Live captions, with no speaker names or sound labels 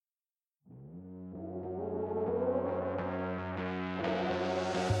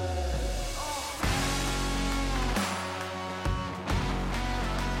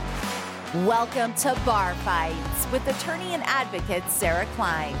Welcome to Bar Fights with attorney and advocate Sarah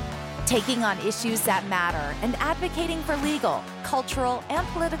Klein, taking on issues that matter and advocating for legal, cultural, and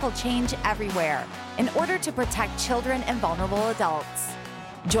political change everywhere in order to protect children and vulnerable adults.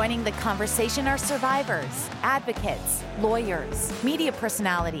 Joining the conversation are survivors, advocates, lawyers, media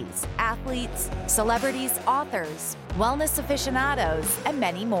personalities, athletes, celebrities, authors, wellness aficionados, and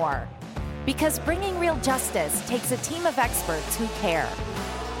many more. Because bringing real justice takes a team of experts who care.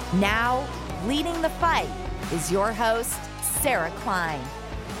 Now, leading the fight is your host, Sarah Klein.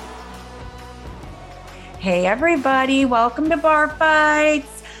 Hey everybody, welcome to Bar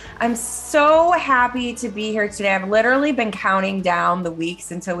Fights. I'm so happy to be here today. I've literally been counting down the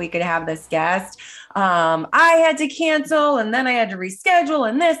weeks until we could have this guest. I had to cancel and then I had to reschedule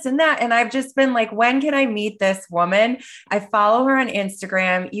and this and that. And I've just been like, when can I meet this woman? I follow her on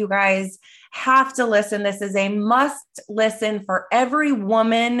Instagram. You guys have to listen. This is a must listen for every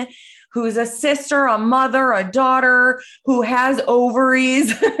woman who's a sister, a mother, a daughter, who has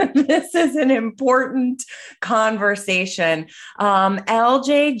ovaries. This is an important conversation.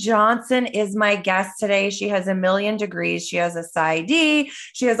 LJ Johnson is my guest today. She has 1 million degrees. She has a PsyD.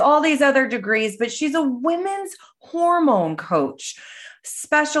 She has all these other degrees, but she's a women's hormone coach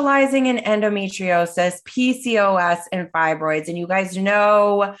specializing in endometriosis, PCOS, and fibroids. And you guys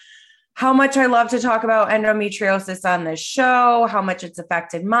know how much I love to talk about endometriosis on this show, how much it's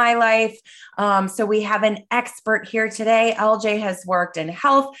affected my life. So we have an expert here today. LJ has worked in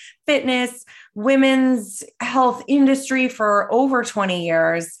health, fitness, women's health industry for over 20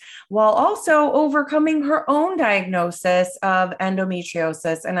 years, while also overcoming her own diagnosis of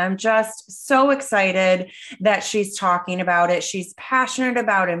endometriosis. And I'm just so excited that she's talking about it. She's passionate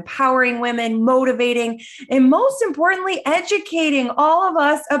about empowering women, motivating, and most importantly, educating all of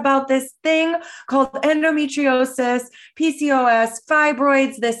us about this thing called endometriosis, PCOS,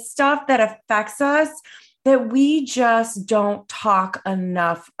 fibroids, this stuff that affects us that we just don't talk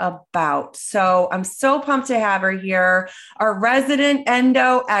enough about. So I'm so pumped to have her here, our resident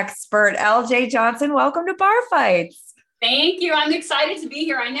endo expert, LJ Johnson. Welcome to Bar Fights. Thank you. I'm excited to be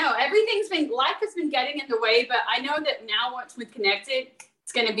here. I know life has been getting in the way, but I know that now once we've connected,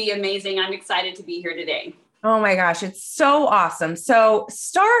 it's going to be amazing. I'm excited to be here today. Oh my gosh, it's so awesome. So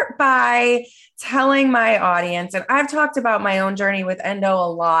start by telling my audience, and I've talked about my own journey with endo a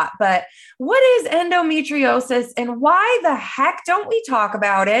lot, but what is endometriosis and why the heck don't we talk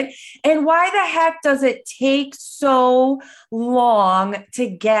about it? And why the heck does it take so long to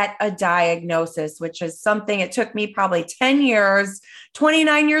get a diagnosis, which is something it took me probably 10 years,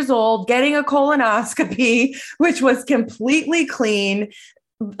 29 years old, getting a colonoscopy, which was completely clean,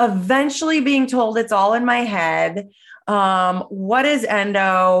 eventually being told it's all in my head. What is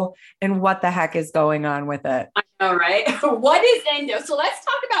endo and what the heck is going on with it? I know, right? What is endo? So let's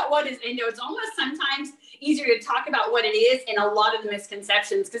talk about what is endo. It's almost sometimes easier to talk about what it is and a lot of the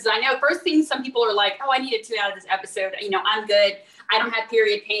misconceptions. Because I know first thing some people are like, oh, I need to tune out of this episode. I'm good. I don't have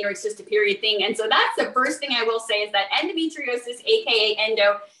period pain or it's just a period thing. And so that's the first thing I will say is that endometriosis, AKA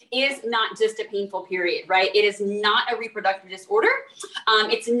endo, is not just a painful period, right? It is not a reproductive disorder.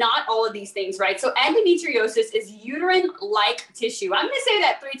 It's not all of these things, right? So endometriosis is uterine-like tissue. I'm going to say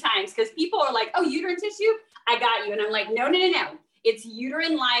that 3 times because people are like, oh, uterine tissue? I got you. And I'm like, no. It's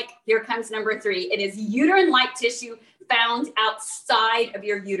uterine-like. Here comes number 3. It is uterine-like tissue found outside of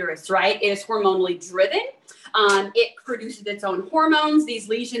your uterus, right? It is hormonally driven. It produces its own hormones. These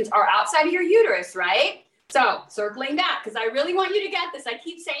lesions are outside of your uterus, right? So circling back, because I really want you to get this. I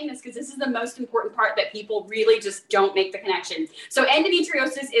keep saying this because this is the most important part that people really just don't make the connection. So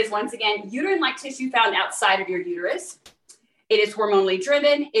endometriosis is, once again, uterine-like tissue found outside of your uterus. It is hormonally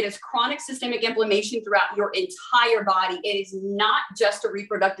driven. It is chronic systemic inflammation throughout your entire body. It is not just a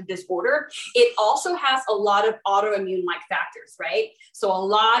reproductive disorder. It also has a lot of autoimmune-like factors, right? So a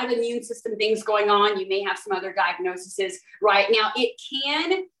lot of immune system things going on. You may have some other diagnoses, right? Now, it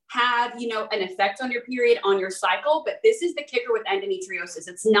can have, an effect on your period, on your cycle, but this is the kicker with endometriosis.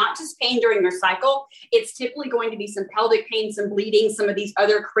 It's not just pain during your cycle. It's typically going to be some pelvic pain, some bleeding, some of these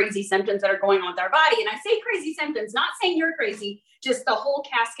other crazy symptoms that are going on with our body. And I say crazy symptoms, not saying you're crazy, just the whole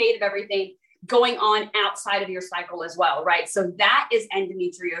cascade of everything going on outside of your cycle as well, right? So that is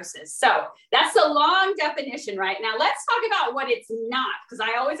endometriosis. So that's a long definition, right? Now let's talk about what it's not, because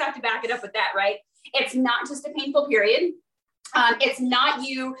I always have to back it up with that, right? It's not just a painful period. It's not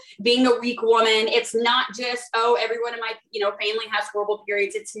you being a weak woman. It's not just, oh, everyone in my, family has horrible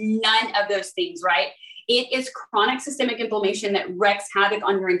periods. It's none of those things, right? It is chronic systemic inflammation that wreaks havoc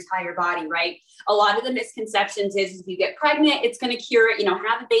on your entire body, right? A lot of the misconceptions is if you get pregnant, it's going to cure it,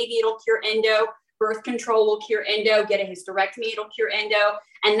 have a baby, it'll cure endo. birth control will cure endo, get a hysterectomy, it'll cure endo.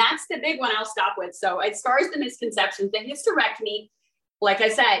 And that's the big one I'll stop with. So as far as the misconceptions, the hysterectomy, like I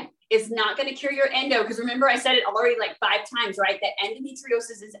said, is not going to cure your endo. Because remember, I said it already like 5 times, right? That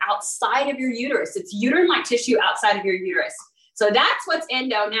endometriosis is outside of your uterus. It's uterine-like tissue outside of your uterus. So that's what's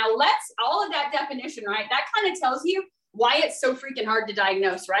endo. Now let's, all of that definition, right? That kind of tells you why it's so freaking hard to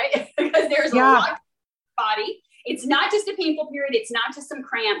diagnose, right? Because there's a lot of body. It's not just a painful period. It's not just some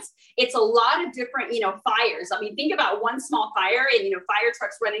cramps. It's a lot of different, fires. I mean, think about one small fire and, fire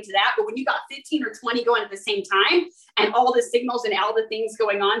trucks running to that. But when you got 15 or 20 going at the same time and all the signals and all the things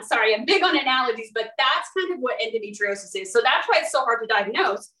going on, sorry, I'm big on analogies, but that's kind of what endometriosis is. So that's why it's so hard to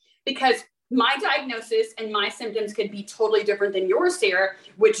diagnose, because my diagnosis and my symptoms could be totally different than yours, Sarah,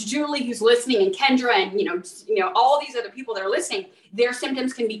 which Julie, who's listening, and Kendra, and, all these other people that are listening, their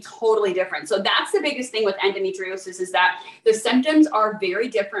symptoms can be totally different. So that's the biggest thing with endometriosis, is that the symptoms are very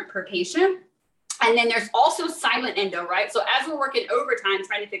different per patient. And then there's also silent endo, right? So as we're working overtime,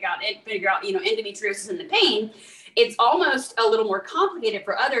 trying to figure out, endometriosis and the pain, it's almost a little more complicated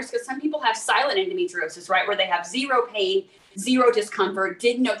for others, because some people have silent endometriosis, right? Where they have zero pain, zero discomfort,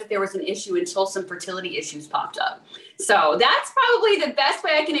 didn't know that there was an issue until some fertility issues popped up. So that's probably the best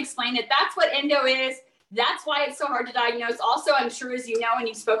way I can explain it. That's what endo is. That's why it's so hard to diagnose. Also, I'm sure, as you know, and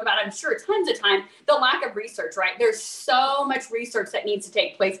you spoke about, I'm sure tons of time, the lack of research, right? There's so much research that needs to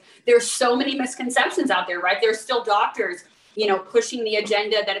take place. There's so many misconceptions out there, right? There's still doctors, pushing the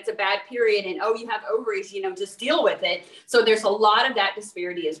agenda that it's a bad period and, oh, you have ovaries, just deal with it. So there's a lot of that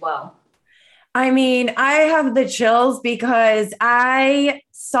disparity as well. I mean, I have the chills because I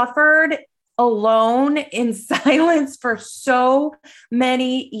suffered alone in silence for so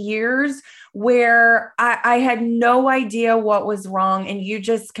many years, where I had no idea what was wrong. And you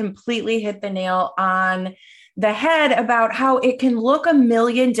just completely hit the nail on the head about how it can look a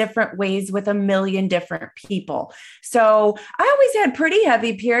million different ways with a million different people. So I always had pretty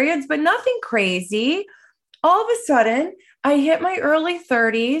heavy periods, but nothing crazy. All of a sudden, I hit my early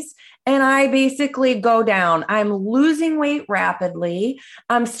 30s and I basically go down. I'm losing weight rapidly.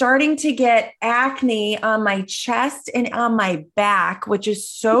 I'm starting to get acne on my chest and on my back, which is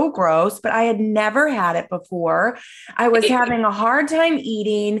so gross, but I had never had it before. I was having a hard time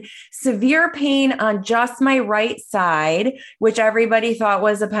eating, severe pain on just my right side, which everybody thought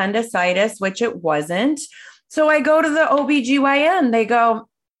was appendicitis, which it wasn't. So I go to the OBGYN. They go,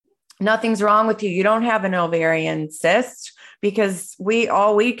 nothing's wrong with you. You don't have an ovarian cyst, because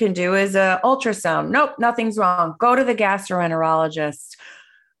all we can do is a ultrasound. Nope, nothing's wrong. Go to the gastroenterologist.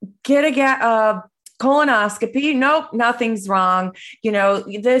 Get a colonoscopy. Nope, nothing's wrong.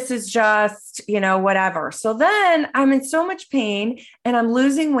 This is just, whatever. So then I'm in so much pain and I'm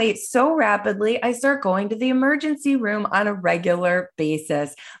losing weight so rapidly. I start going to the emergency room on a regular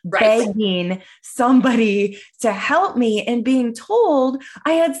basis, begging somebody to help me and being told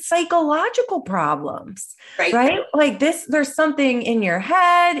I had psychological problems, right? Like there's something in your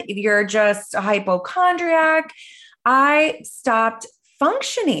head. You're just a hypochondriac. I stopped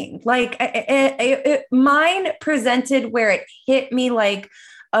functioning. Like mine presented where it hit me like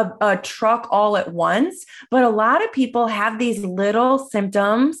a truck all at once. But a lot of people have these little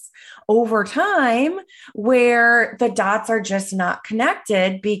symptoms over time where the dots are just not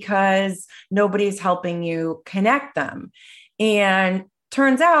connected because nobody's helping you connect them. And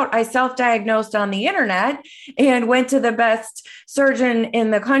turns out I self-diagnosed on the internet and went to the best surgeon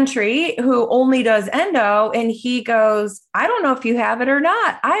in the country who only does endo. And he goes, I don't know if you have it or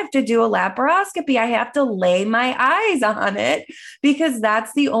not. I have to do a laparoscopy. I have to lay my eyes on it, because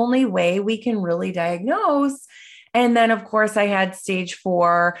that's the only way we can really diagnose. And then, of course, I had stage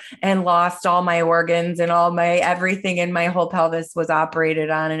 4 and lost all my organs and all my everything in my whole pelvis was operated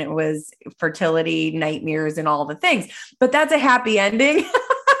on. And it was fertility nightmares and all the things. But that's a happy ending.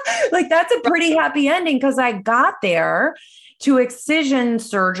 Like, that's a pretty happy ending, because I got there to excision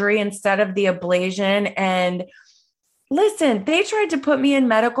surgery instead of the ablation. And listen, they tried to put me in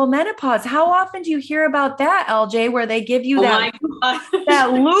medical menopause. How often do you hear about that, LJ, where they give you that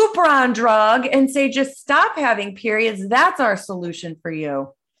Lupron drug and say, just stop having periods? That's our solution for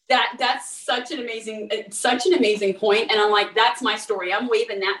you. That's such an amazing point. And I'm like, that's my story. I'm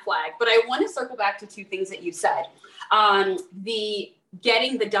waving that flag. But I want to circle back to 2 things that you said.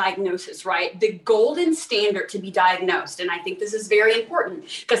 Getting the diagnosis, right? The golden standard to be diagnosed. And I think this is very important,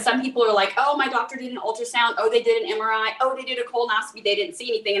 because some people are like, oh, my doctor did an ultrasound. Oh, they did an MRI. Oh, they did a colonoscopy. They didn't see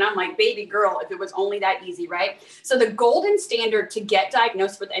anything. And I'm like, baby girl, if it was only that easy, right? So the golden standard to get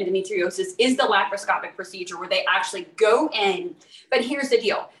diagnosed with endometriosis is the laparoscopic procedure, where they actually go in. But here's the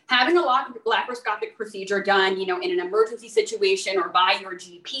deal. having a laparoscopic procedure done, in an emergency situation or by your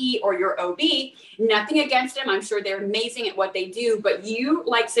GP or your OB, nothing against them. I'm sure they're amazing at what they do, but you,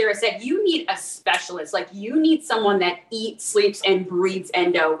 like Sarah said, you need a specialist. Like you need someone that eats, sleeps, and breathes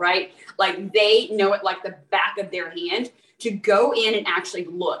endo, right? Like they know it like the back of their hand, to go in and actually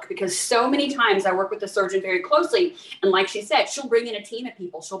look, because so many times I work with the surgeon very closely. And like she said, she'll bring in a team of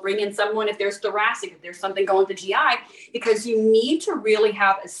people. She'll bring in someone if there's thoracic, if there's something going to GI, because you need to really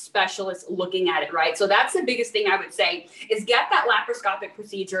have a specialist looking at it, right? So that's the biggest thing I would say, is get that laparoscopic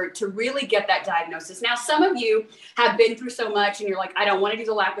procedure to really get that diagnosis. Now, some of you have been through so much and you're like, I don't want to do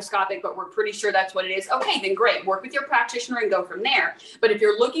the laparoscopic, but we're pretty sure that's what it is. Okay, then great. Work with your practitioner and go from there. But if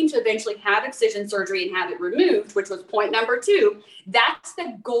you're looking to eventually have excision surgery and have it removed, which was point number 2, that's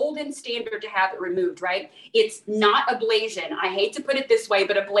the golden standard to have it removed, right? It's not ablation. I hate to put it this way,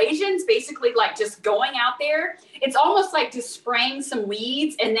 but ablation's basically like just going out there. It's almost like just spraying some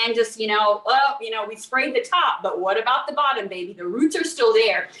weeds and then just, we sprayed the top, but what about the bottom, baby? The roots are still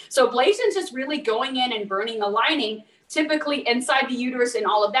there. So ablation's just really going in and burning the lining, typically inside the uterus and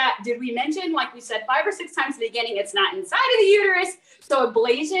all of that. Did we mention, like we said 5 or 6 times at the beginning, it's not inside of the uterus. So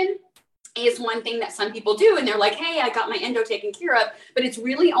ablation is one thing that some people do, and they're like, hey, I got my endo taken care of, but it's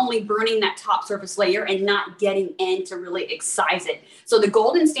really only burning that top surface layer and not getting in to really excise it. So the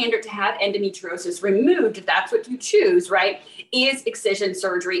golden standard to have endometriosis removed, if that's what you choose, right, is excision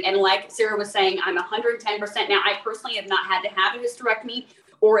surgery. And like Sarah was saying, I'm 110%. Now, I personally have not had to have a hysterectomy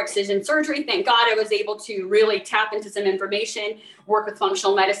or excision surgery. Thank God I was able to really tap into some information, work with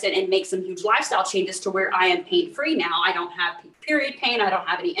functional medicine, and make some huge lifestyle changes to where I am pain-free now. I don't have period pain. I don't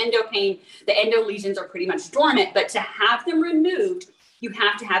have any endo pain. The endo lesions are pretty much dormant, but to have them removed, you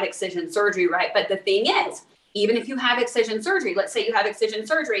have to have excision surgery, right? But the thing is, even if you have excision surgery, let's say you have excision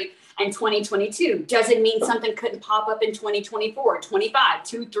surgery in 2022, doesn't mean something couldn't pop up in 2024, 25,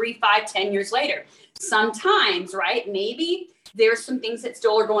 2, 3, 5, 10 years later. Sometimes, right? Maybe there's some things that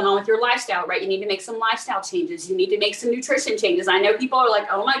still are going on with your lifestyle, right? You need to make some lifestyle changes. You need to make some nutrition changes. I know people are like,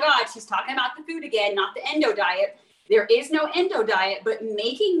 oh my God, she's talking about the food again, not the endo diet. There is no endo diet, but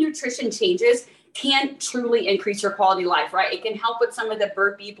making nutrition changes can truly increase your quality of life, right? It can help with some of the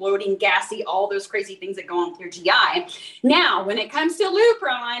burpy, bloating, gassy, all those crazy things that go on with your GI. Now, when it comes to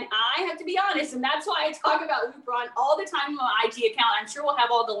Lupron, I have to be honest, and that's why I talk about Lupron all the time on my IG account. I'm sure we'll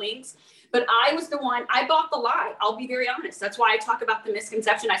have all the links. But I was the one, I bought the lie. I'll be very honest. That's why I talk about the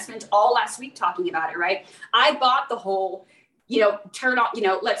misconception. I spent all last week talking about it, right? I bought the whole, let's turn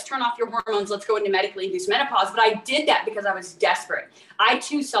off your hormones. Let's go into medically induced menopause. But I did that because I was desperate. I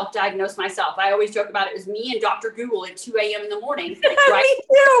too self-diagnosed myself. I always joke about it. It was me and Dr. Google at 2 a.m. in the morning. Right?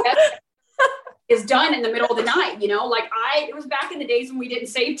 Me too. Is done in the middle of the night, it was back in the days when we didn't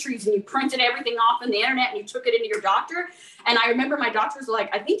save trees and you printed everything off on the internet and you took it into your doctor. And I remember my doctors were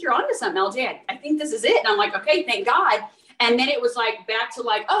like, I think you're onto something, LJ. I think this is it. And I'm like, okay, thank God. And then it was like back to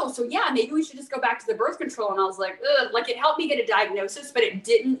like, oh, so yeah, maybe we should just go back to the birth control. And I was like, ugh, like it helped me get a diagnosis, but it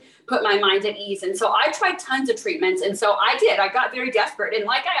didn't put my mind at ease. And so I tried tons of treatments. And so I got very desperate. And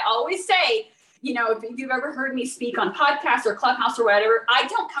like I always say, if you've ever heard me speak on podcasts or Clubhouse or whatever, I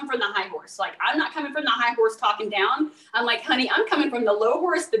don't come from the high horse. Like, I'm not coming from the high horse talking down. I'm like, honey, I'm coming from the low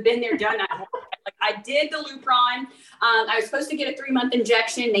horse, the been there, done that horse. Like, I did the Lupron. I was supposed to get a 3-month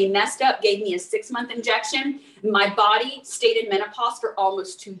injection. They messed up, gave me a 6-month injection. My body stayed in menopause for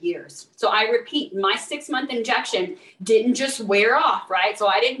almost 2 years. So I repeat, my 6-month injection didn't just wear off, right? So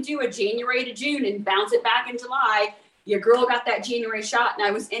I didn't do a January to June and bounce it back in July. Your girl got that January shot, and I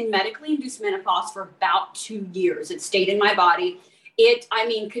was in medically induced menopause for about 2 years. It stayed in my body. It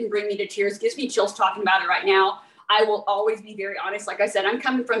can bring me to tears, gives me chills talking about it right now. I will always be very honest. Like I said, I'm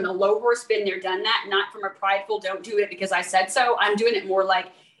coming from the low horse, been there, done that, not from a prideful, don't do it because I said so. I'm doing it more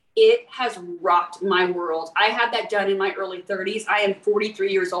like it has rocked my world. I had that done in my early 30s. I am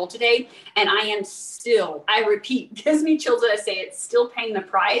 43 years old today, and I am still, I repeat, gives me chills that I say it's still paying the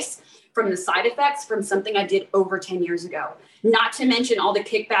price from the side effects from something I did over 10 years ago. Not to mention all the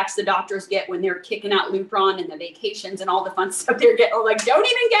kickbacks the doctors get when they're kicking out Lupron and the vacations and all the fun stuff they're getting. Like, don't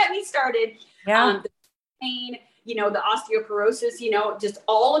even get me started. Yeah. The pain, the osteoporosis, just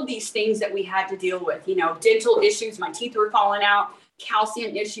all of these things that we had to deal with, dental issues, my teeth were falling out,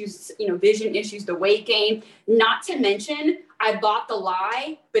 calcium issues, vision issues, the weight gain, not to mention I bought the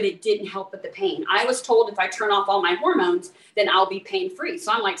lie, but it didn't help with the pain. I was told if I turn off all my hormones, then I'll be pain free.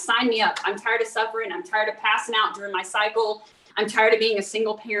 So I'm like, sign me up. I'm tired of suffering. I'm tired of passing out during my cycle. I'm tired of being a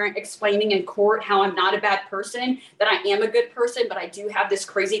single parent explaining in court how I'm not a bad person, that I am a good person, but I do have this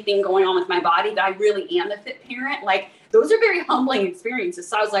crazy thing going on with my body, that I really am a fit parent. Like, those are very humbling experiences.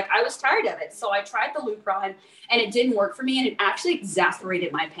 So I was like, I was tired of it. So I tried the Lupron and it didn't work for me. And it actually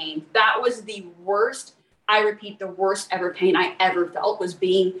exacerbated my pain. That was the worst, I repeat, the worst ever pain I ever felt was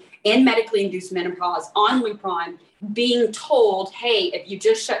being in medically induced menopause on Lupron, being told, hey, if you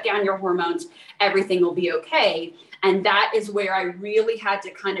just shut down your hormones, everything will be okay. And that is where I really had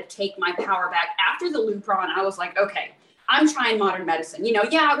to kind of take my power back. After the Lupron, I was like, okay, I'm trying modern medicine. You know,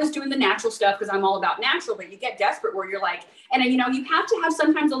 yeah, I was doing the natural stuff because I'm all about natural, but you get desperate where you're like, and you know, you have to have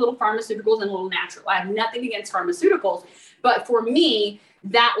sometimes a little pharmaceuticals and a little natural. I have nothing against pharmaceuticals, but for me,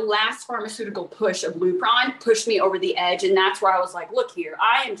 that last pharmaceutical push of Lupron pushed me over the edge. And that's where I was like, look here,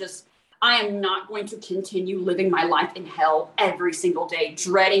 I am not going to continue living my life in hell every single day,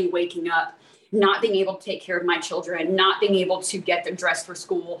 dreading waking up, not being able to take care of my children, not being able to get them dressed for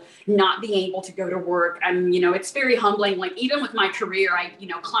school, not being able to go to work. And, you know, it's very humbling. Like, even with my career, I, you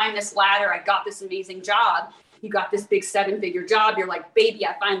know, climbed this ladder. I got this amazing job. You got this big 7-figure job. You're like, baby,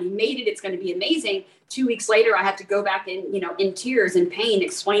 I finally made it. It's going to be amazing. 2 weeks later, I have to go back in, you know, in tears and pain,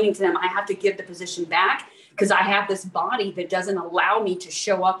 explaining to them I have to give the position back because I have this body that doesn't allow me to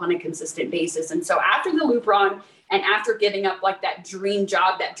show up on a consistent basis. And so after the Lupron, and after giving up like that dream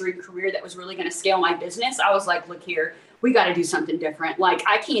job, that dream career that was really going to scale my business, I was like, look here, we got to do something different. Like,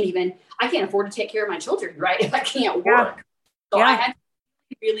 I can't afford to take care of my children, right? If I can't work. Yeah. So I had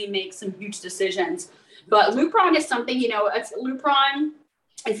to really make some huge decisions. But Lupron is something, you know, Lupron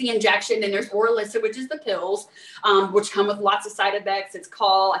is the injection, and there's Orilissa, which is the pills, which come with lots of side effects. It's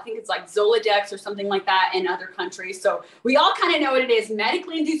called, I think it's like Zoladex or something like that in other countries. So we all kind of know what it is,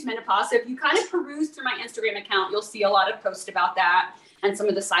 medically induced menopause. So if you kind of peruse through my Instagram account, you'll see a lot of posts about that and some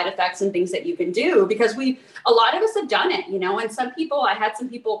of the side effects and things that you can do, because a lot of us have done it, you know, and I had some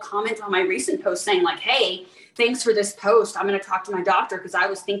people comment on my recent post saying like, hey, thanks for this post. I'm going to talk to my doctor because I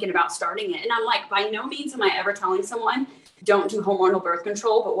was thinking about starting it. And I'm like, by no means am I ever telling someone don't do hormonal birth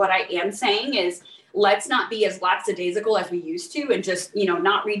control. But what I am saying is, let's not be as lackadaisical as we used to and just, you know,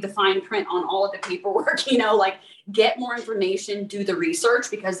 not read the fine print on all of the paperwork, you know, like get more information, do the research,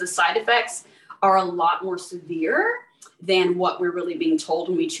 because the side effects are a lot more severe than what we're really being told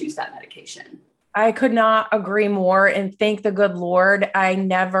when we choose that medication. I could not agree more, and thank the good Lord I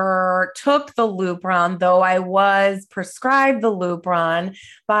never took the Lupron, though I was prescribed the Lupron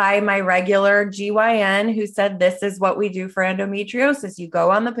by my regular GYN, who said, this is what we do for endometriosis. You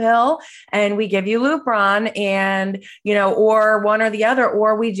go on the pill and we give you Lupron, and, you know, or one or the other,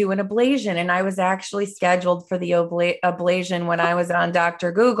 or we do an ablation. And I was actually scheduled for the ablation when I was on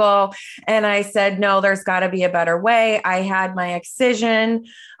Dr. Google. And I said, no, there's got to be a better way. I had my excision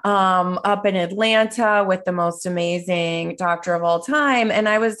up in Atlanta with the most amazing doctor of all time. And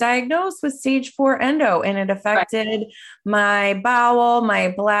I was diagnosed with stage 4 endo, and it affected my bowel,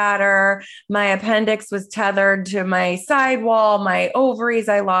 my bladder, my appendix was tethered to my sidewall, my ovaries.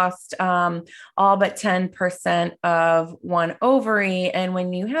 I lost all but 10% of one ovary. And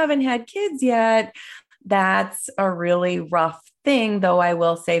when you haven't had kids yet, that's a really rough thing, though I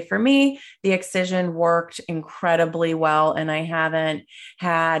will say for me, the excision worked incredibly well and I haven't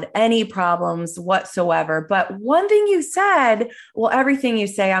had any problems whatsoever. But one thing you said, well, everything you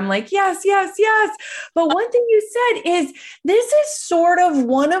say, I'm like, yes, yes, yes. But one thing you said is this is sort of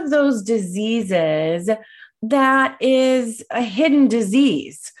one of those diseases that is a hidden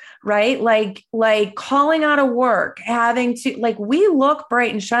disease, right? Like calling out of work, having to, like, we look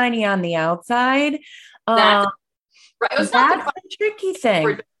bright and shiny on the outside. Right. That's the tricky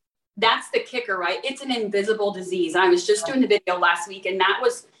thing. That's the kicker, right? It's an invisible disease. I was just doing the video last week, and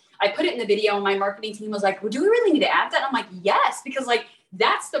I put it in the video, and my marketing team was like, well, do we really need to add that? I'm like, yes, because like,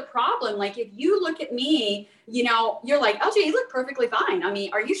 that's the problem. Like, if you look at me, you know, you're like, LJ, you look perfectly fine. I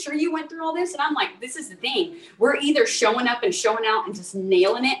mean, are you sure you went through all this? And I'm like, this is the thing. We're either showing up and showing out and just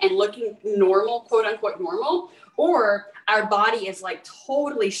nailing it and looking normal, quote unquote normal, or our body is like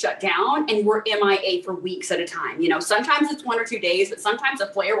totally shut down and we're MIA for weeks at a time. You know, sometimes it's 1 or 2 days, but sometimes a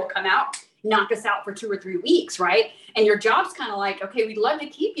flare will come out, knock us out for 2 or 3 weeks, right? And your job's kind of like, okay, we'd love to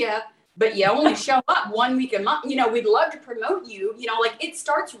keep you, but you only show up 1 week a month. You know, we'd love to promote you, you know, like it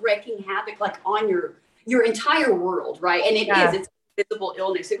starts wreaking havoc like on your entire world, right? And it's a visible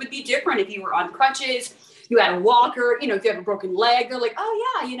illness. It would be different if you were on crutches, you had a walker, you know, if you have a broken leg, they're like,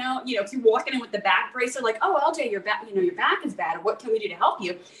 oh yeah, you know, if you're walking in with the back brace, they're like, oh, LJ, your back is bad. What can we do to help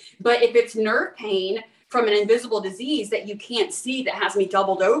you? But if it's nerve pain from an invisible disease that you can't see, that has me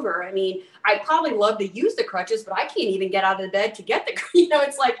doubled over, I mean, I'd probably love to use the crutches, but I can't even get out of the bed to get the, you know,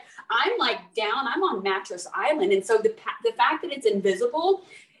 it's like, I'm like down, I'm on Mattress Island. And so the fact that it's invisible,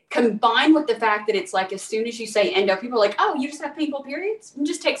 combined with the fact that it's like, as soon as you say endo, people are like, oh, you just have painful periods? You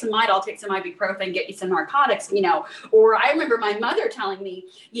just take some Midol, take some ibuprofen, get you some narcotics, Or I remember my mother telling me,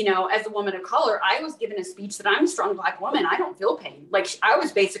 as a woman of color, I was given a speech that I'm a strong Black woman. I don't feel pain. Like I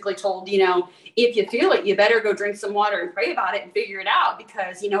was basically told, if you feel it, you better go drink some water and pray about it and figure it out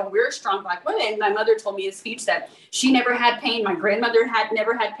because, we're strong Black women. My mother told me a speech that she never had pain. My grandmother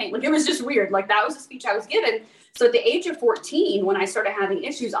never had pain. Like it was just weird. Like that was a speech I was given. So at the age of 14, when I started having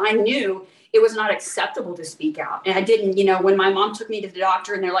issues, I knew it was not acceptable to speak out. And I didn't, when my mom took me to the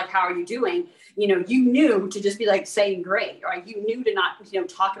doctor and they're like, how are you doing? You knew to just be like saying great, right? You knew to not,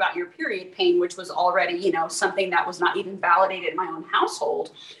 talk about your period pain, which was already, something that was not even validated in my own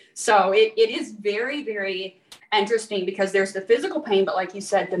household. So it is very, very interesting because there's the physical pain, but like you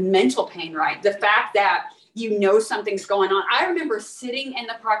said, the mental pain, right? The fact that something's going on. I remember sitting in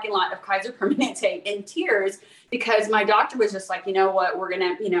the parking lot of Kaiser Permanente in tears because my doctor was just like, you know what, we're going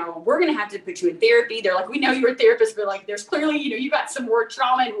to have to put you in therapy. They're like, we know you're a therapist, but like, there's clearly, you got some more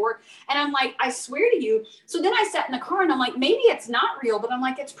trauma and work. And I'm like, I swear to you. So then I sat in the car and I'm like, maybe it's not real, but I'm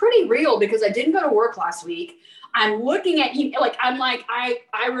like, it's pretty real because I didn't go to work last week. I'm looking at you, like, I'm like,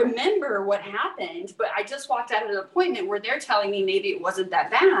 I remember what happened, but I just walked out of an appointment where they're telling me maybe it wasn't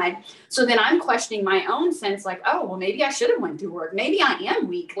that bad. So then I'm questioning my own sense, like, oh, well, maybe I should have went to work. Maybe I am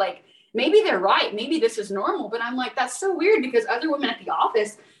weak. Like, maybe they're right. Maybe this is normal. But I'm like, that's so weird because other women at the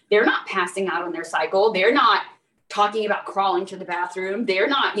office, they're not passing out on their cycle. They're not talking about crawling to the bathroom. They're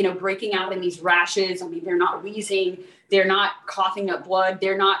not, breaking out in these rashes. I mean, they're not wheezing. They're not coughing up blood.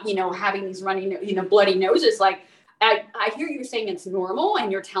 They're not, having these running, bloody noses. Like I hear you saying it's normal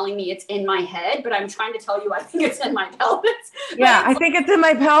and you're telling me it's in my head, but I'm trying to tell you, I think it's in my pelvis. Yeah. I think it's in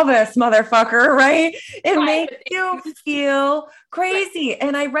my pelvis, motherfucker. Right. It makes you feel crazy. Right.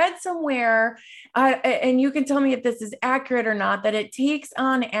 And I read somewhere, and you can tell me if this is accurate or not, that it takes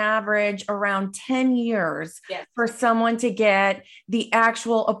on average around 10 years for someone to get the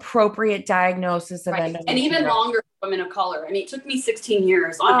actual appropriate diagnosis of endometriosis. And even longer for women of color. I mean, it took me 16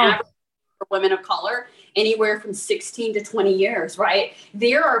 years on average for women of color, anywhere from 16 to 20 years, right?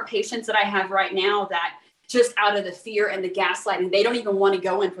 There are patients that I have right now that just out of the fear and the gaslighting, they don't even want to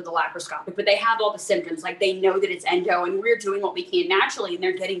go in for the laparoscopic, but they have all the symptoms. Like they know that it's endo and we're doing what we can naturally and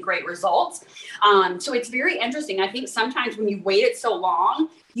they're getting great results. So it's very interesting. I think sometimes when you've waited so long,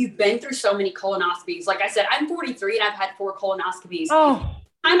 you've been through so many colonoscopies. Like I said, I'm 43 and I've had 4 colonoscopies. Oh.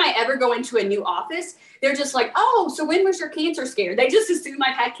 Time I ever go into a new office, they're just like, oh, so when was your cancer scare? They just assume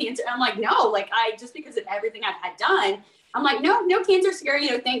I've had cancer. I'm like, no, like just because of everything I've had done, I'm like, no cancer scare,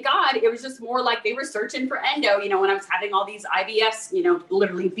 thank God. It was just more like they were searching for endo, when I was having all these IBS,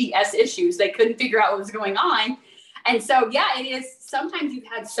 literally BS issues. They couldn't figure out what was going on. And so, yeah, it is. Sometimes you've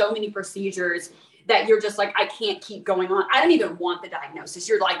had so many procedures that you're just like, I can't keep going on. I don't even want the diagnosis.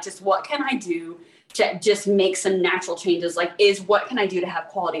 You're like, just what can I do to just make some natural changes? Like, what can I do to have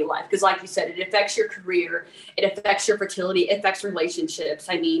quality of life? Because like you said, it affects your career, it affects your fertility, it affects relationships.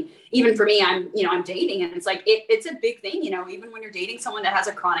 I mean, even for me, I'm dating and it's like, it's a big thing, even when you're dating someone that has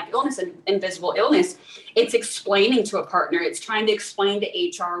a chronic illness and invisible illness, it's explaining to a partner, it's trying to explain to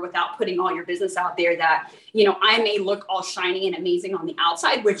HR without putting all your business out there that, I may look all shiny and amazing on the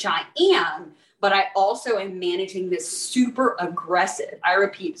outside, which I am, but I also am managing this super aggressive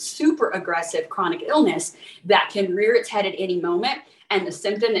chronic illness that can rear its head at any moment. And the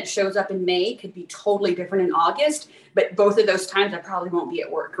symptom that shows up in May could be totally different in August. But both of those times I probably won't be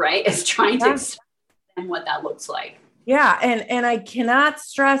at work, right? It's trying to explain what that looks like. Yeah. And I cannot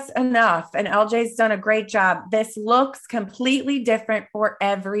stress enough, and LJ's done a great job. This looks completely different for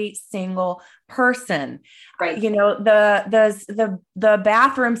every single person. Right. The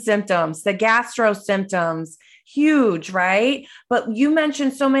bathroom symptoms, the gastro symptoms, huge, right? But you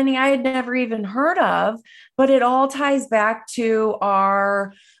mentioned so many I had never even heard of, but it all ties back to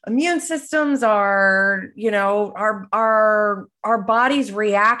our immune systems, our body's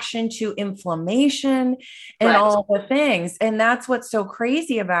reaction to inflammation and all the things. And that's what's so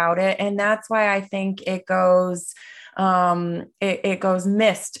crazy about it. And that's why I think it goes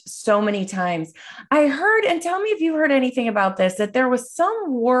missed so many times. I heard, and tell me if you heard anything about this, that there was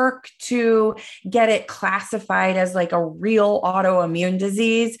some work to get it classified as like a real autoimmune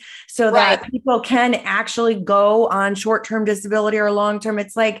disease so that people can actually go on short-term disability or long-term.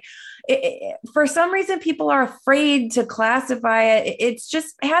 It's like, for some reason, people are afraid to classify it. It's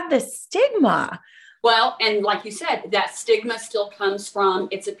just had this stigma. Well, and like you said, that stigma still comes from,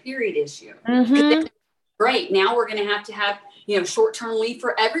 it's a period issue. Mm-hmm. Great. Now we're going to have short-term leave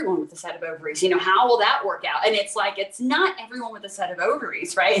for everyone with a set of ovaries. How will that work out? And it's like, it's not everyone with a set of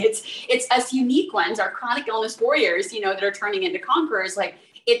ovaries, right? It's us unique ones, our chronic illness warriors, that are turning into conquerors. Like,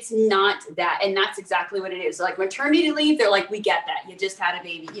 it's not that. And that's exactly what it is. Like maternity leave, they're like, we get that. You just had a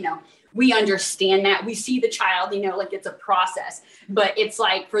baby, we understand that. We see the child, like it's a process. But it's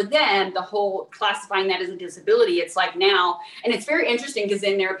like for them, the whole classifying that as a disability, it's like now, and it's very interesting because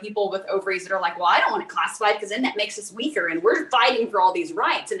then there are people with ovaries that are like, well, I don't want to classify it because then that makes us weaker and we're fighting for all these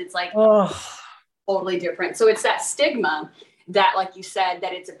rights. And it's like totally different. So it's that stigma that, like you said,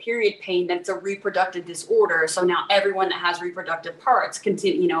 that it's a period pain, that it's a reproductive disorder. So now everyone that has reproductive parts,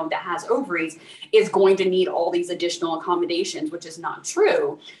 that has ovaries, is going to need all these additional accommodations, which is not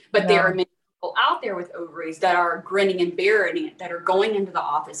true. But there are many people out there with ovaries that are grinning and bearing it, that are going into the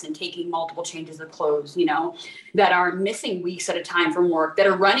office and taking multiple changes of clothes, that are missing weeks at a time from work, that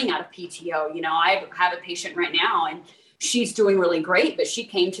are running out of PTO. I have a patient right now, and she's doing really great, but she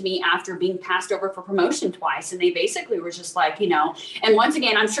came to me after being passed over for promotion twice. And they basically were just like, and once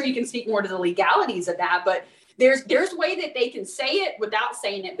again, I'm sure you can speak more to the legalities of that, but there's a way that they can say it without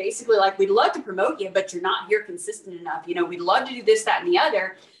saying it. Basically, like, we'd love to promote you, but you're not here consistent enough. We'd love to do this, that, and the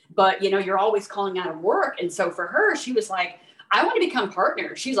other, but you're always calling out of work. And so for her, she was like, I want to become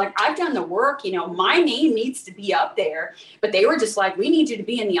partner. She's like, I've done the work, my name needs to be up there. But they were just like, we need you to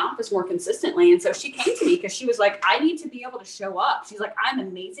be in the office more consistently. And so she came to me because she was like, I need to be able to show up. She's like, I'm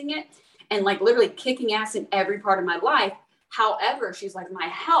amazing it and like literally kicking ass in every part of my life. However, she's like, my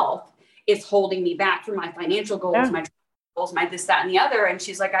health is holding me back from my financial goals, my goals, my this, that, and the other. And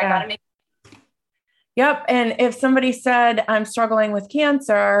she's like, I got to make. Yep. And if somebody said, I'm struggling with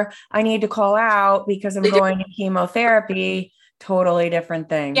cancer, I need to call out because I'm going to chemotherapy. Totally different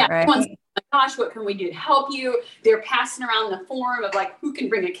thing. Yeah. Right? Oh my gosh, what can we do to help you? They're passing around the form of like, who can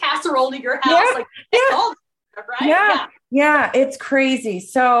bring a casserole to your house? Yeah. Like, all that, right? Yeah. It's crazy.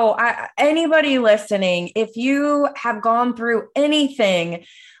 So anybody listening, if you have gone through anything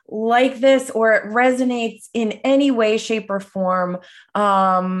like this, or it resonates in any way, shape, or form,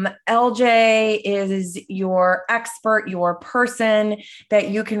 LJ is your expert, your person that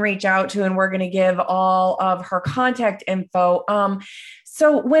you can reach out to, and we're going to give all of her contact info.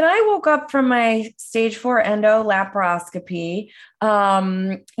 So when I woke up from my stage 4 endo laparoscopy,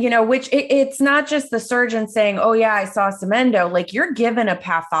 which it's not just the surgeon saying, oh yeah, I saw some endo, like you're given a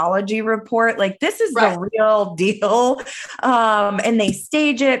pathology report. Like this is the real deal. And they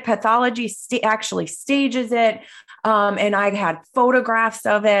stage it, pathology actually stages it. And I had photographs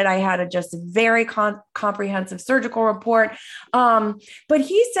of it. I had a just very comprehensive surgical report. But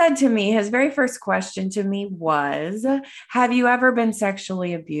he said to me, his very first question to me was, have you ever been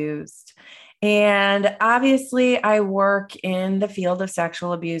sexually abused? And obviously I work in the field of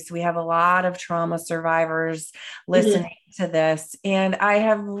sexual abuse. We have a lot of trauma survivors listening to this. And I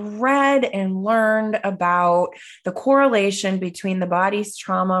have read and learned about the correlation between the body's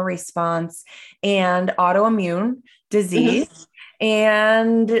trauma response and autoimmune disease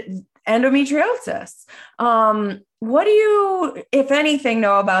and endometriosis. What do you, if anything,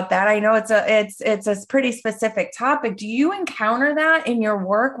 know about that? I know it's a pretty specific topic. Do you encounter that in your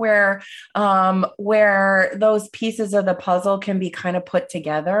work where those pieces of the puzzle can be kind of put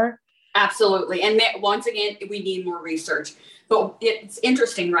together? Absolutely. And once again, we need more research, but it's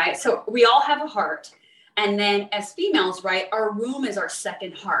interesting, right? So we all have a heart. And then as females, right, our womb is our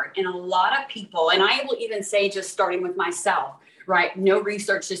second heart. And a lot of people, and I will even say, just starting with myself, right? No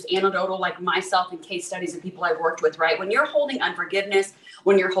research, just anecdotal, like myself and case studies of people I've worked with, right? When you're holding unforgiveness,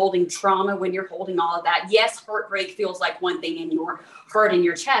 when you're holding trauma, when you're holding all of that, yes, heartbreak feels like one thing in your heart and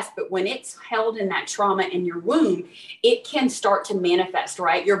your chest, but when it's held in that trauma in your womb, it can start to manifest,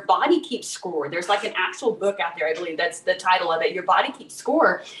 right? Your body keeps score. There's like an actual book out there, I believe that's the title of it. Your body keeps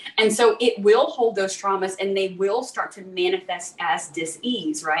score. And so it will hold those traumas and they will start to manifest as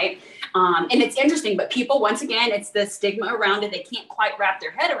dis-ease, right? And it's interesting, but people, once again, it's the stigma around it. They can't quite wrap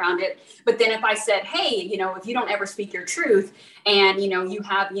their head around it. But then if I said, hey, if you don't ever speak your truth and, you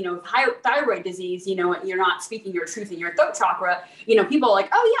have, thyroid disease, you're not speaking your truth in your throat chakra, people are like,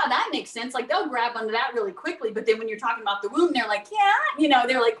 oh yeah, that makes sense. Like they'll grab onto that really quickly. But then when you're talking about the womb, they're like, yeah,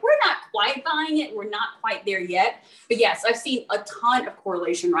 they're like, we're not quite buying it. We're not quite there yet. But yes, I've seen a ton of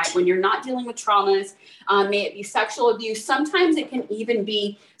correlation, right? When you're not dealing with traumas, may it be sexual abuse. Sometimes it can even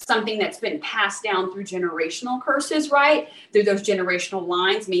be something that's been passed down through generational curses, right? through those generational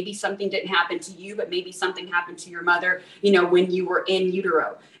lines. Maybe something didn't happen to you, but maybe something happened to your mother, you know, when you were in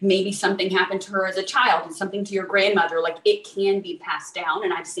utero. Maybe something happened to her as a child and something to your grandmother. Like, it can be passed down.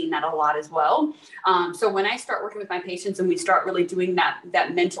 And I've seen that a lot as well. So when I start working with my patients and we start really doing that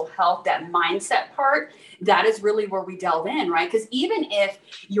mental health, that mindset part, that is really where we delve in, right? Because even if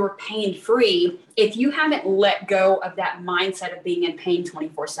you're pain free, if you haven't let go of that mindset of being in pain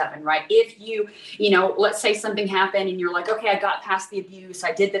 24/7, right? If you know, let's say something happened and you're like, okay, I got past the abuse,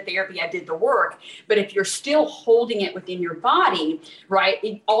 I did the therapy, I did the work, but if you're still holding it within your body,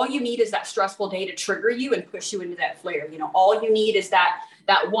 right? All you need is that stressful day to trigger you and push you into that flare. You know, all you need is that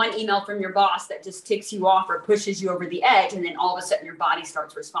one email from your boss that just ticks you off or pushes you over the edge. And then all of a sudden your body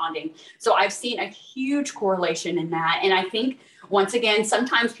starts responding. So I've seen a huge correlation in that. And I think, once again,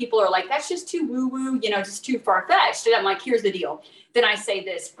 sometimes people are like, that's just too woo-woo, you know, just too far-fetched. And I'm like, here's the deal. Then I say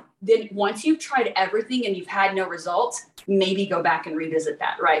this, then once you've tried everything and you've had no results, maybe go back and revisit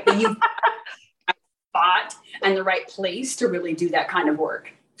that, right? But you've spot and the right place to really do that kind of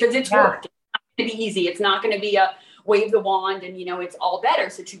work, because it's work. It's not going to be easy. It's not going to be a wave the wand and, you know, it's all better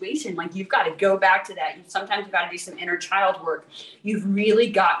situation. Like, you've got to go back to that. Sometimes you've got to do some inner child work. You've really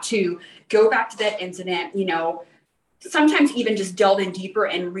got to go back to that incident, you know, sometimes even just delve in deeper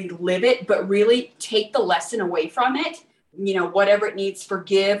and relive it, but really take the lesson away from it, you know, whatever it needs,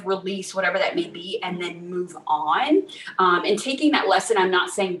 forgive, release, whatever that may be, and then move on. And taking that lesson, I'm not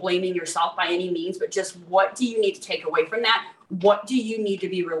saying blaming yourself by any means, but just what do you need to take away from that? What do you need to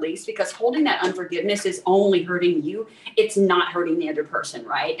be released? Because holding that unforgiveness is only hurting you. It's not hurting the other person,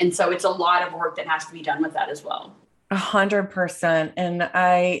 right? And so it's a lot of work that has to be done with that as well. 100%. And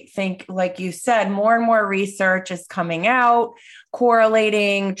I think, like you said, more and more research is coming out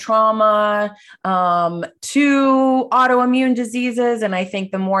correlating trauma to autoimmune diseases. And I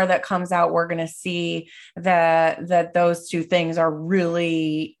think the more that comes out, we're going to see that those two things are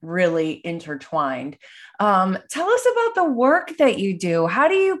really, really intertwined. Tell us about the work that you do. How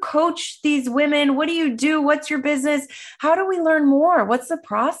do you coach these women? What do you do? What's your business? How do we learn more? What's the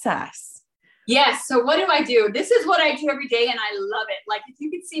process? Yes. So what do? This is what I do every day, and I love it. Like, if you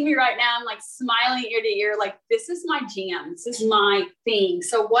could see me right now, I'm like smiling ear to ear. Like, this is my jam. This is my thing.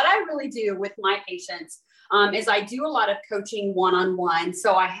 So what I really do with my patients is I do a lot of coaching one-on-one.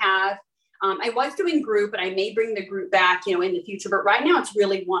 So I have, I was doing group, and I may bring the group back, you know, in the future, but right now it's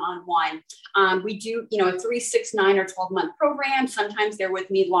really one-on-one. We do, you know, a 3, 6, 9, or 12-month program. Sometimes they're with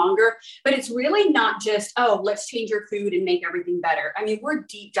me longer, but it's really not just, oh, let's change your food and make everything better. I mean, we're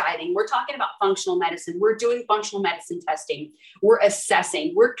deep diving. We're talking about functional medicine. We're doing functional medicine testing. We're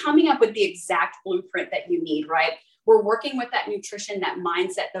assessing. We're coming up with the exact blueprint that you need, right? We're working with that nutrition, that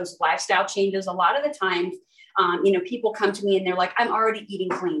mindset, those lifestyle changes. A lot of the times, you know, people come to me and they're like, I'm already eating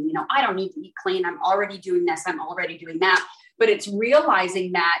clean. You know, I don't need to eat clean. I'm already doing this. I'm already doing that. But it's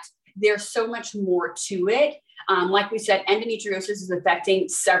realizing that there's so much more to it. Like we said, endometriosis is affecting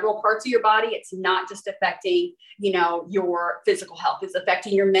several parts of your body. It's not just affecting, you know, your physical health. It's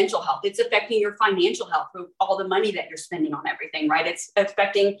affecting your mental health. It's affecting your financial health with all the money that you're spending on everything, right? It's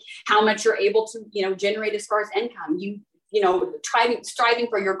affecting how much you're able to, you know, generate as far as income. You know, striving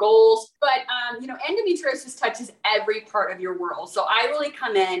for your goals. But, you know, endometriosis touches every part of your world. So I really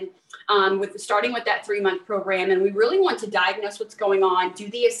come in starting with that 3-month program, and we really want to diagnose what's going on, do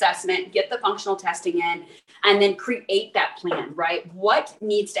the assessment, get the functional testing in, and then create that plan, right? What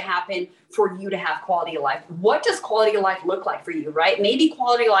needs to happen for you to have quality of life? What does quality of life look like for you, right? Maybe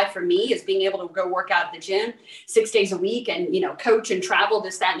quality of life for me is being able to go work out at the gym 6 days a week and, you know, coach and travel,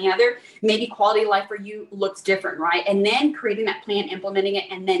 this, that, and the other. Maybe quality of life for you looks different, right? And then creating that plan, implementing it,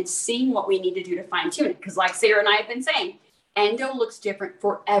 and then seeing what we need to do to fine tune it. Because like Sarah and I have been saying, endo looks different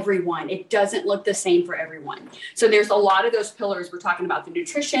for everyone. It doesn't look the same for everyone. So there's a lot of those pillars. We're talking about the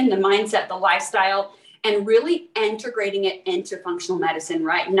nutrition, the mindset, the lifestyle, and really integrating it into functional medicine,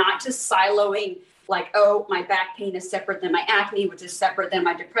 right? Not just siloing like, oh, my back pain is separate than my acne, which is separate than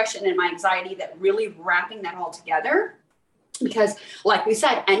my depression and my anxiety, that really wrapping that all together. Because like we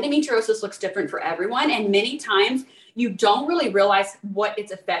said, endometriosis looks different for everyone. And many times you don't really realize what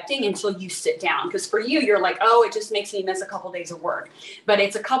it's affecting until you sit down. Because for you, you're like, oh, it just makes me miss a couple days of work. But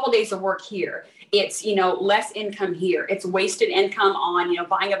it's a couple days of work here. It's, you know, less income here. It's wasted income on, you know,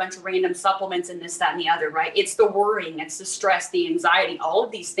 buying a bunch of random supplements and this, that, and the other, right? It's the worrying, it's the stress, the anxiety, all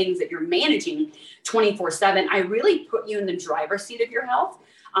of these things that you're managing 24/7. I really put you in the driver's seat of your health.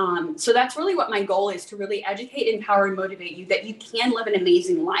 So that's really what my goal is, to really educate, empower, and motivate you that you can live an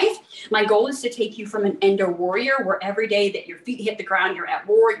amazing life. My goal is to take you from an endo warrior, where every day that your feet hit the ground, you're at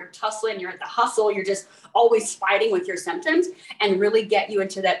war, you're tussling, you're at the hustle, you're just always fighting with your symptoms, and really get you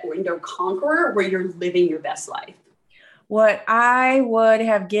into that endo conqueror where you're living your best life. what I would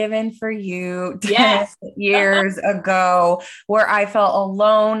have given for you 10 Yes. years ago, where I felt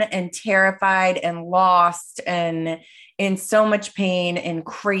alone and terrified and lost and in so much pain and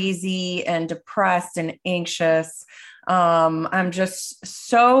crazy and depressed and anxious. I'm just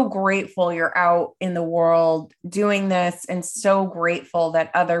so grateful you're out in the world doing this, and so grateful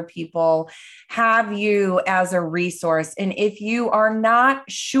that other people have you as a resource. And if you are not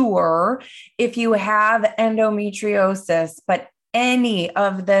sure if you have endometriosis, but any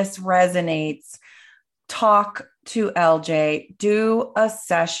of this resonates, talk to LJ, do a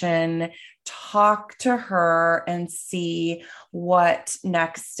session, talk to her and see what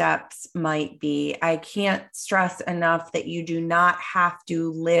next steps might be. I can't stress enough that you do not have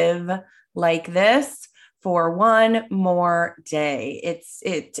to live like this for one more day.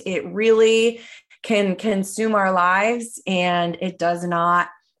 It really can consume our lives, and it does not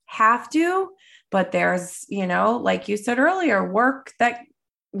have to, but there's, like you said earlier, work that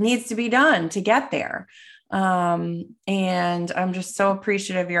needs to be done to get there. And I'm just so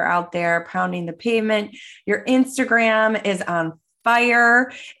appreciative you're out there pounding the pavement. Your Instagram is on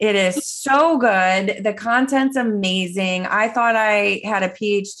fire. It is so good. The content's amazing. I thought I had a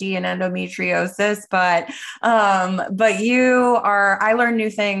PhD in endometriosis, but I learn new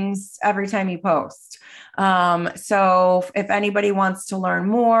things every time you post. So if anybody wants to learn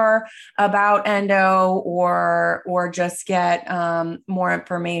more about endo or just get more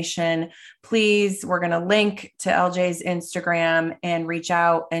information, please, we're going to link to LJ's Instagram and reach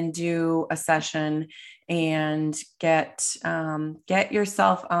out and do a session and get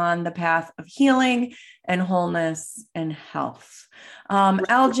yourself on the path of healing and wholeness and health.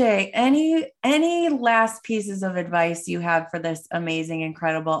 LJ, any last pieces of advice you have for this amazing,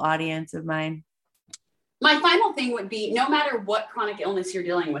 incredible audience of mine? My final thing would be, no matter what chronic illness you're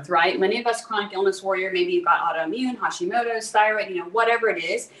dealing with, right? Many of us chronic illness warrior, maybe you've got autoimmune, Hashimoto's, thyroid, whatever it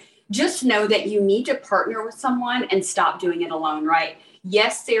is, just know that you need to partner with someone and stop doing it alone, right?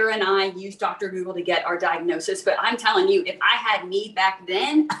 Yes, Sarah and I used Dr. Google to get our diagnosis, but I'm telling you, if I had me back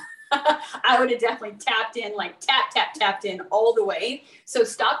then, I would have definitely tapped in all the way. So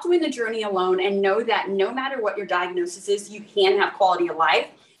stop doing the journey alone and know that no matter what your diagnosis is, you can have quality of life.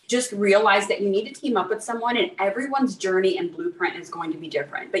 Just realize that you need to team up with someone, and everyone's journey and blueprint is going to be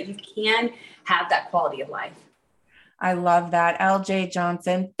different, but you can have that quality of life. I love that. LJ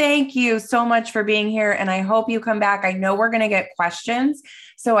Johnson, thank you so much for being here. And I hope you come back. I know we're going to get questions,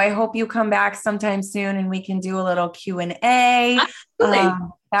 so I hope you come back sometime soon and we can do a little Q&A.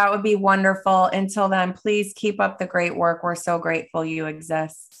 That would be wonderful. Until then, please keep up the great work. We're so grateful you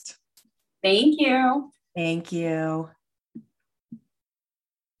exist. Thank you. Thank you.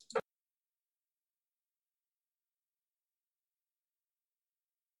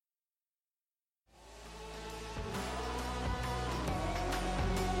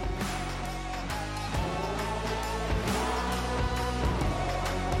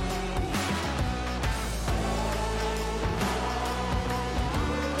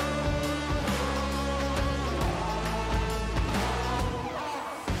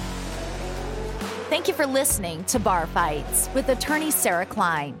 Thank you for listening to Bar Fights with attorney Sarah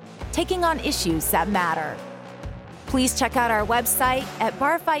Klein, taking on issues that matter. Please check out our website at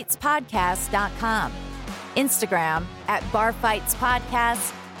barfightspodcast.com, Instagram at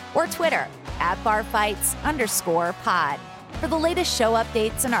barfightspodcast, or Twitter at barfights_pod for the latest show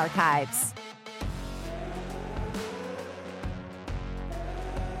updates and archives.